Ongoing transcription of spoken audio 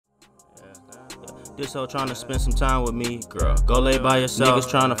This hoe tryna spend some time with me, girl. Go lay by yourself.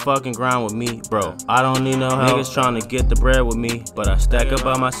 Niggas tryna fucking grind with me, bro. I don't need no help. Niggas tryna get the bread with me, but I stack up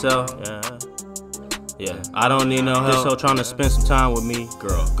by myself. Yeah, I don't need no help. This hoe tryna spend some time with me,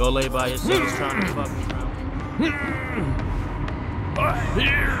 girl. Go lay by yourself. Niggas tryna fucking grind.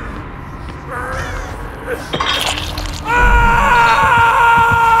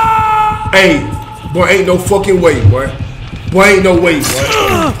 Hey, boy, ain't no fucking way, boy. Boy, ain't no way,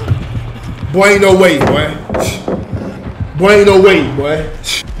 boy. Boy, ain't no way, boy. Boy, ain't no way, boy.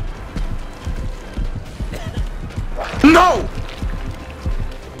 No!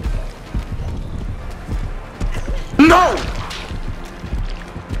 No!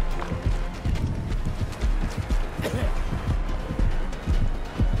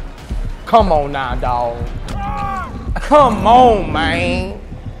 Come on now, dog. Come on, man.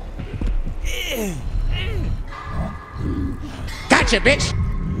 Gotcha, bitch!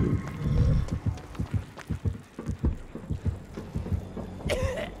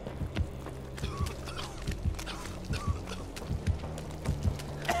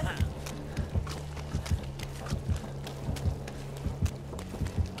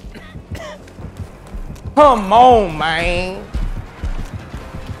 Come on, man.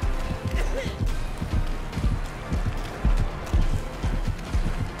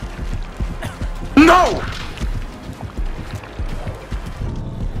 No!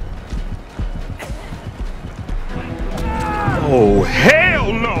 Oh,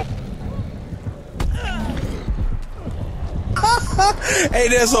 hell no! Hey,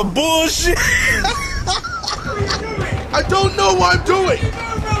 there's some bullshit. I don't know what I'm doing.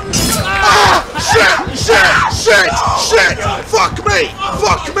 Ah! Shit! Shit! Shit! Shit! Fuck me!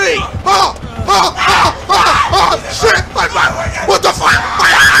 Fuck me! Oh! Oh! Oh! Oh! Oh! Shit! What the fuck?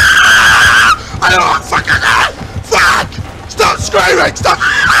 I don't fucking know! Fuck! Stop screaming! Stop!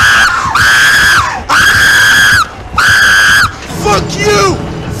 Fuck you!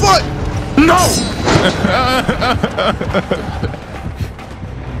 Fuck! No!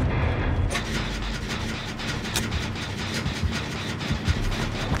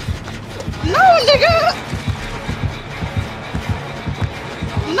 No, nigga!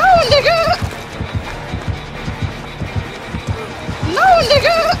 No, nigga! No,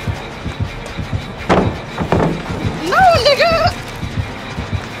 nigga! No, nigga!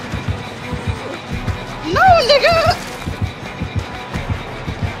 No, nigga!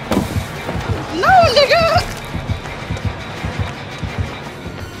 No, nigga!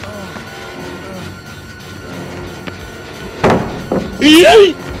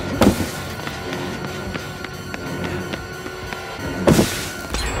 Yay!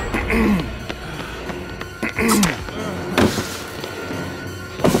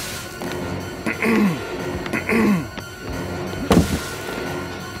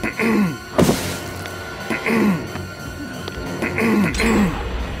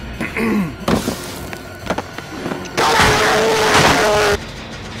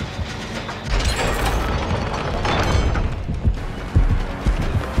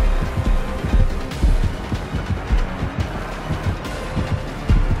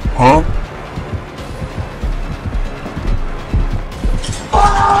 Huh?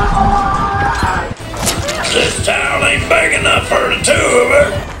 This town ain't big enough for the two of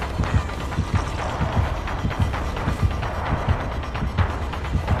us.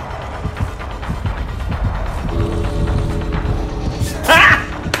 Ha!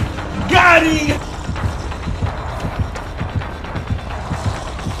 Got him!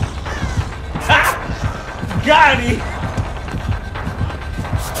 Ha! Got him!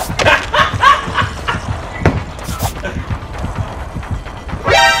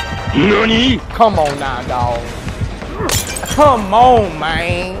 NANI? Come on now, dog. Come on,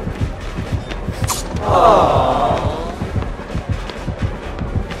 man.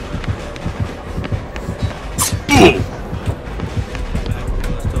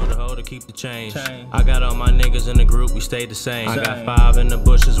 Told the hoe to keep the change. I got all my niggas in the group, we stayed the same. I got 5 in the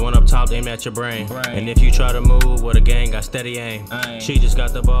bushes, one up top, aim at your brain. And if you try to move, well, the gang got steady aim. She just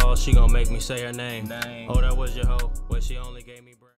got the ball, she gon' make me say her name. Oh, that was your hoe, well, she only gave me